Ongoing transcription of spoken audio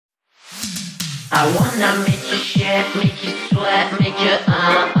I wanna make you shake, make you sweat, make you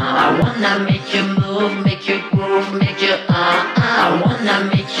I wanna make you move, make you groove, make you I wanna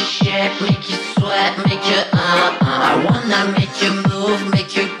make you shake, make you sweat, make you I wanna make you move,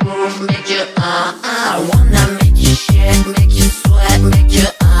 make you groove, make you I wanna make you shake, make you sweat, make you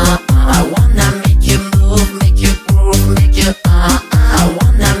I wanna make you move, make you groove, make you I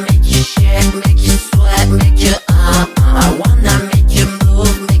wanna make you shake, make you sweat, make you I wanna make you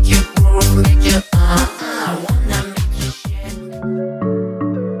move, make you groove, make you I wanna make you shake.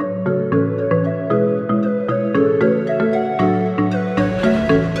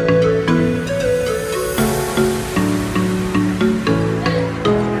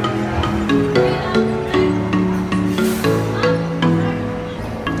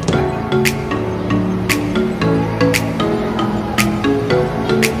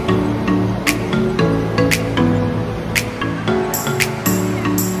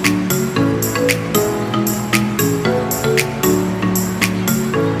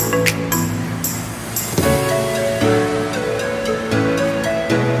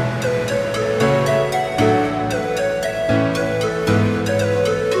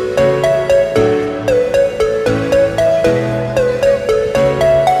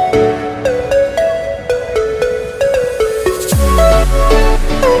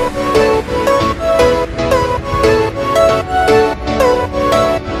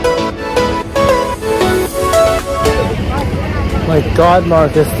 My God,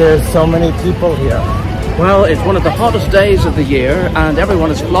 Marcus, there's so many people here. Well, it's one of the hottest days of the year and everyone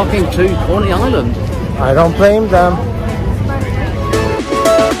is flocking to Coney Island. I don't blame them.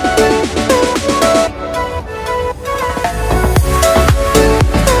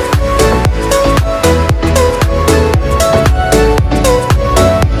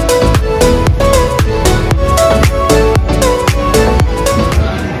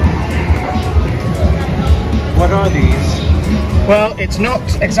 What are these? Well, it's not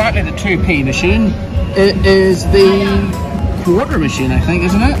exactly the 2p machine. It is the quarter machine, I think,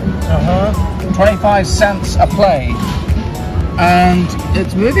 isn't it? 25 cents a play. And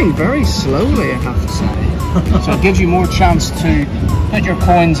it's moving very slowly, I have to say. So it gives you more chance to put your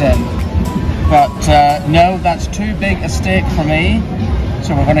coins in. But no, that's too big a stake for me.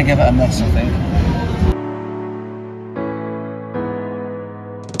 So we're going to give it a miss, I think.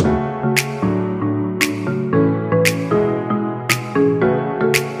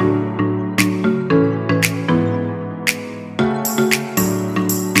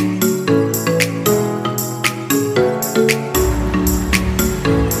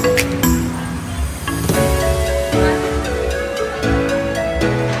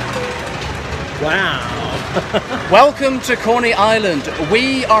 Welcome to Coney Island.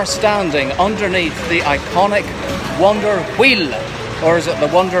 We are standing underneath the iconic Wonder Wheel. Or is it the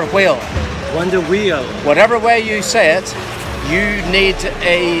Wonder Wheel? Wonder Wheel. Whatever way you say it, you need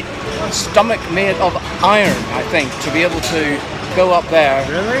a stomach made of iron, I think, to be able to go up there.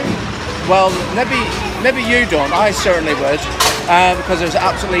 Really? Well, maybe you don't. I certainly would. Because there's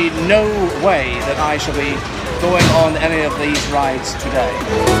absolutely no way that I shall be going on any of these rides today.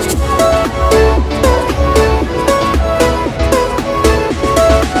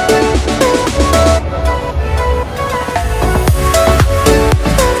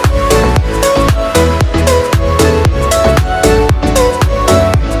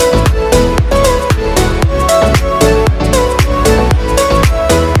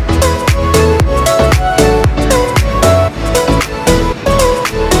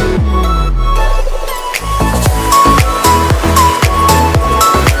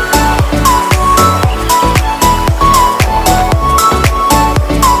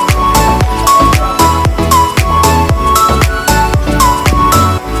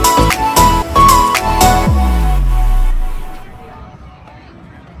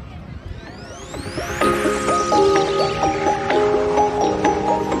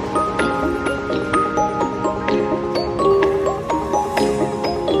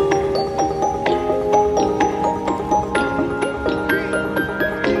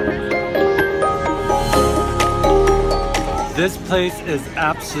 This place is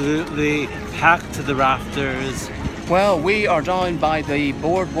absolutely packed to the rafters. Well, we are down by the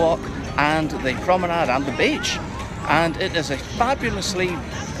boardwalk and the promenade and the beach, and it is a fabulously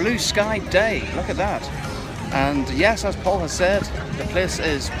blue sky day. Look at that. And yes, as Paul has said, the place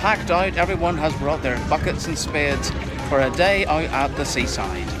is packed out. Everyone has brought their buckets and spades for a day out at the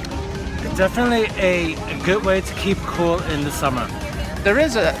seaside. Definitely a good way to keep cool in the summer. There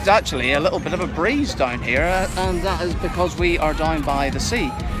is actually a little bit of a breeze down here, and that is because we are down by the sea.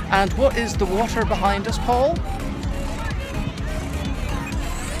 And what is the water behind us, Paul?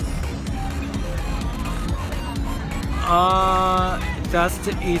 That's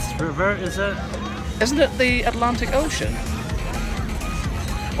the East River, is it? Isn't it the Atlantic Ocean?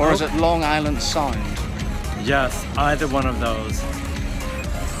 Or is it Long Island Sound? Yes, either one of those.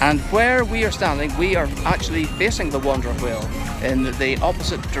 And where we are standing, we are actually facing the Wonder Wheel in the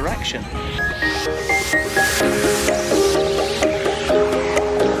opposite direction.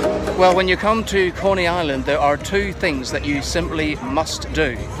 Well, when you come to Coney Island, there are two things that you simply must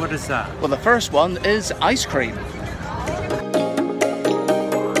do. What is that? Well, the first one is ice cream.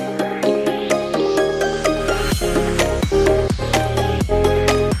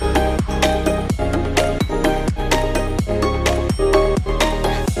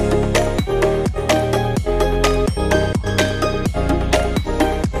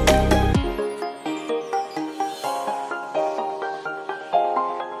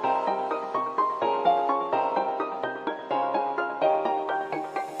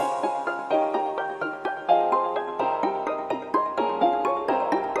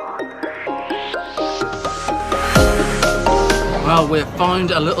 Well, we've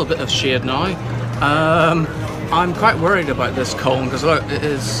found a little bit of shade now. I'm quite worried about this cone because look, it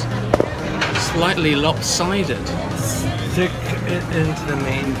is slightly lopsided. Stick it into the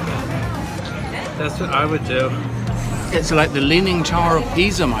main. That's what I would do. It's like the Leaning Tower of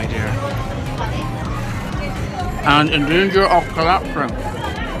Pisa, my dear. And in danger of collapsing.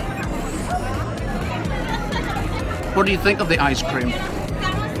 What do you think of the ice cream?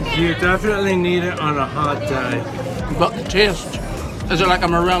 You definitely need it on a hot day. But the taste, is it like a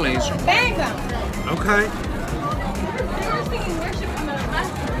Morelli's? Okay.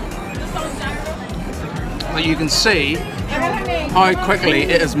 But you can see how quickly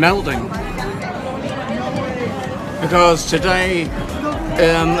it is melting. Because today,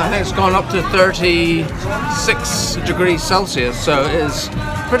 I think it's gone up to 36 degrees Celsius, so it is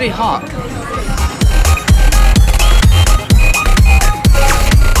pretty hot.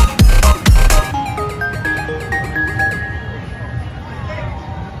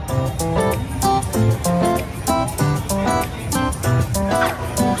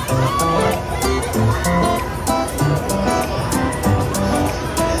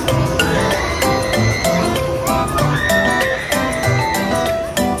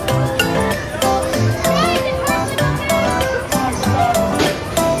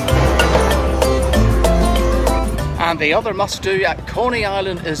 And the other must-do at Coney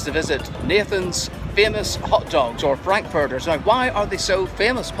Island is to visit Nathan's famous hot dogs, or Frankfurters. Now, why are they so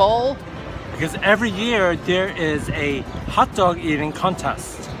famous, Paul? Because every year there is a hot dog eating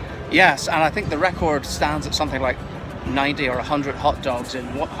contest. Yes, and I think the record stands at something like 90 or 100 hot dogs in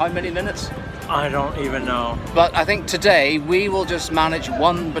what, how many minutes? I don't even know. But I think today we will just manage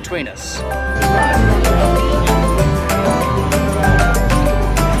one between us.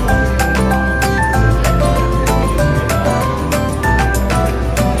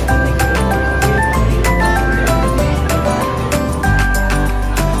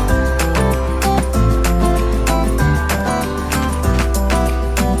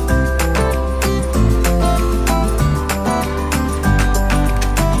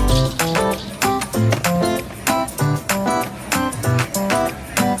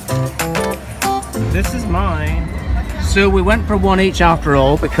 This is mine. So we went for one each after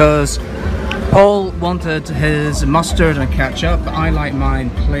all because Paul wanted his mustard and ketchup, but I like mine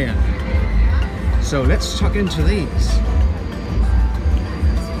plain. So let's tuck into these.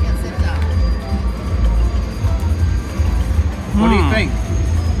 What do you think?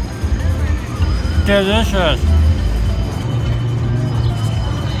 Delicious.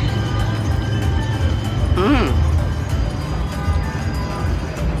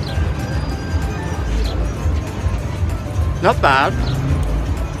 Not bad.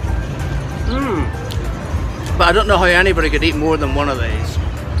 But I don't know how anybody could eat more than one of these.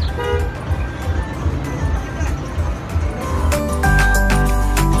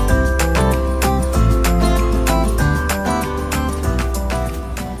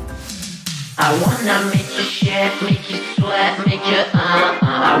 I wanna make you shake, make you sweat, make you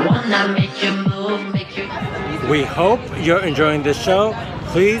I wanna make you move, make you. We hope you're enjoying this show.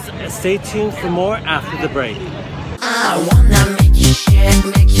 Please stay tuned for more after the break. I wanna make you shake,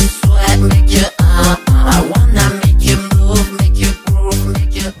 make you sweat, make you I wanna make you move, make you groove,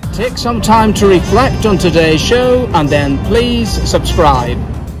 make you. Take some time to reflect on today's show and then please subscribe.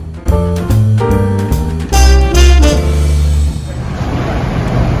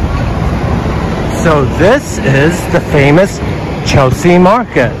 So this is the famous Chelsea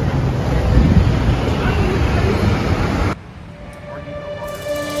Market.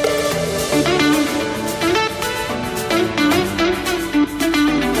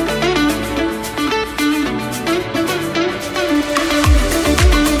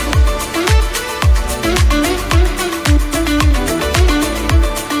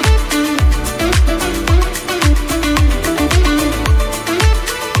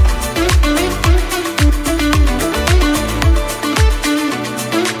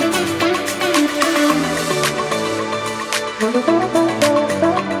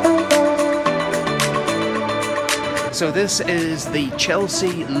 So this is the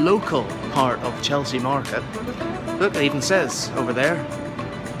Chelsea local part of Chelsea Market. Look, it even says over there,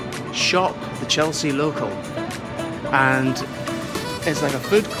 shop the Chelsea local. And it's like a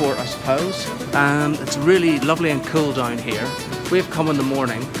food court, I suppose. It's really lovely and cool down here. We've come in the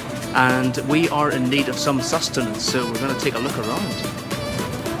morning and we are in need of some sustenance, so we're going to take a look around.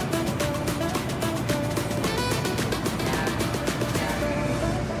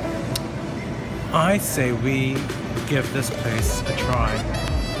 I say we give this place a try.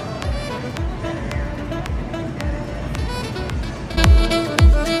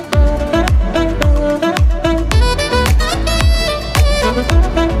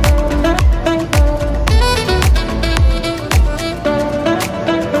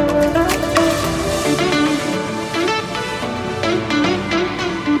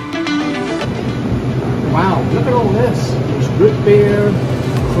 Wow, look at all this. There's root beer,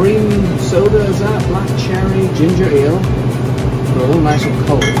 cream soda, is that? Black cherry, ginger ale. They're all nice and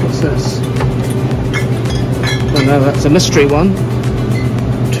cold. What's this? Oh no, that's a mystery one.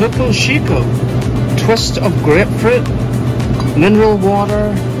 Topo Chico. Twist of grapefruit. Mineral water.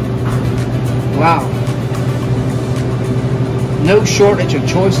 Wow. No shortage of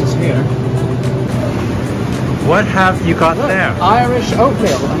choices here. What have you got there? Irish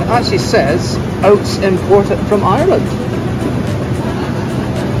oatmeal, and it actually says oats imported from Ireland.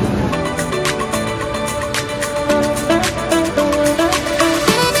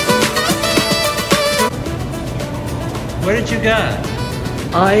 What did you get?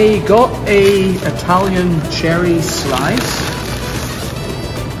 I got a Italian cherry slice.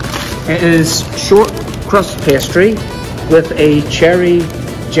 It is short crust pastry with a cherry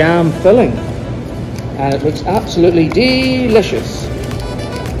jam filling. And it looks absolutely delicious.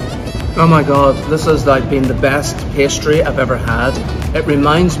 Oh my god, this has like been the best pastry I've ever had. It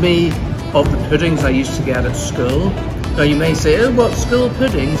reminds me of the puddings I used to get at school. Now you may say, oh, what, school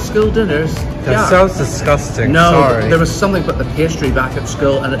puddings, school dinners? That sounds disgusting. No, sorry. There was something about the pastry back at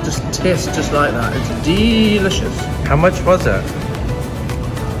school and it just tastes just like that. It's delicious. How much was it?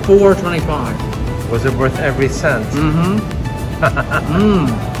 $4.25. Was it worth every cent? Mm-hmm. Mmm.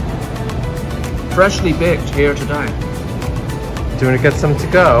 Freshly baked here today. Do you want to get some to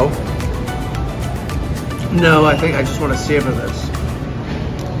go? No, I think I just want to savor this.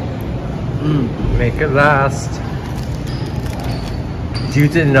 Make it last. You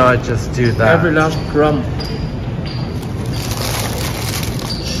did not just do that. Every last crumb.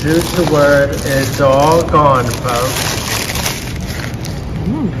 Shoot the word, it's all gone, folks.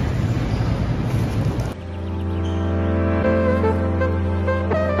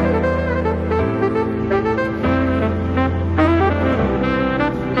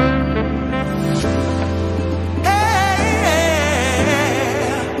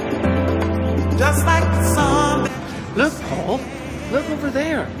 Look, Paul. Look over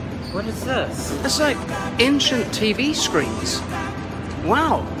there. What is this? It's like ancient TV screens.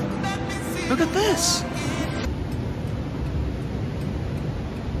 Wow. Look at this.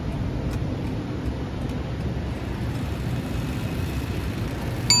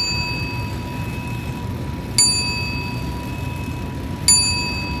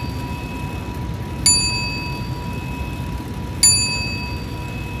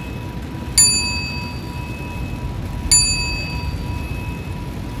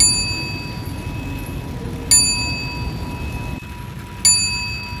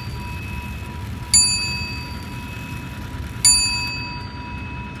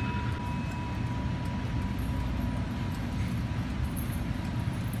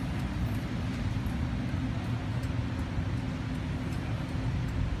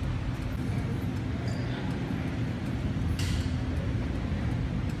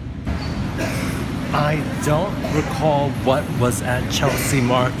 I don't recall what was at Chelsea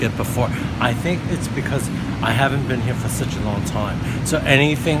Market before. I think it's because I haven't been here for such a long time. So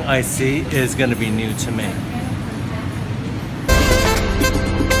anything I see is going to be new to me.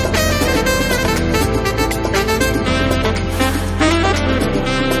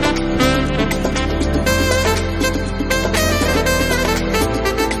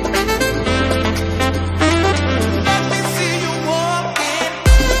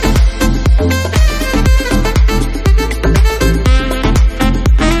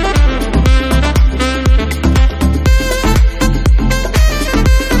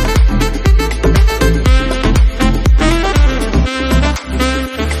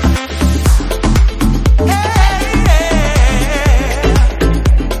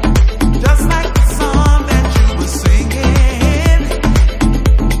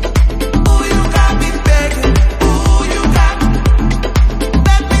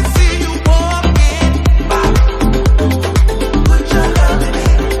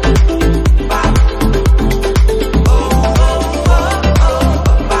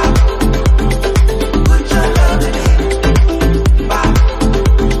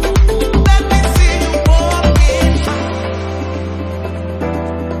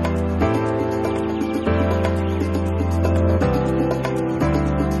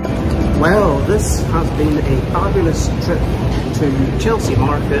 has been a fabulous trip to Chelsea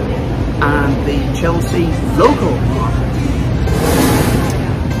Market and the Chelsea local market.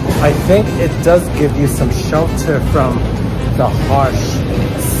 I think it does give you some shelter from the harsh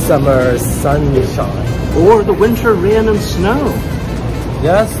summer sunshine. Or the winter rain and snow.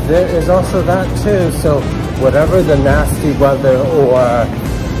 Yes, there is also that too. So whatever the nasty weather or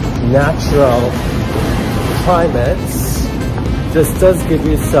natural climates, this does give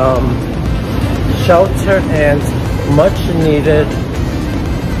you some shelter and much needed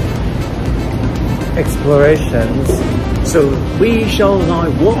explorations. So we shall now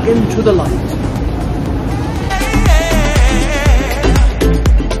walk into the light.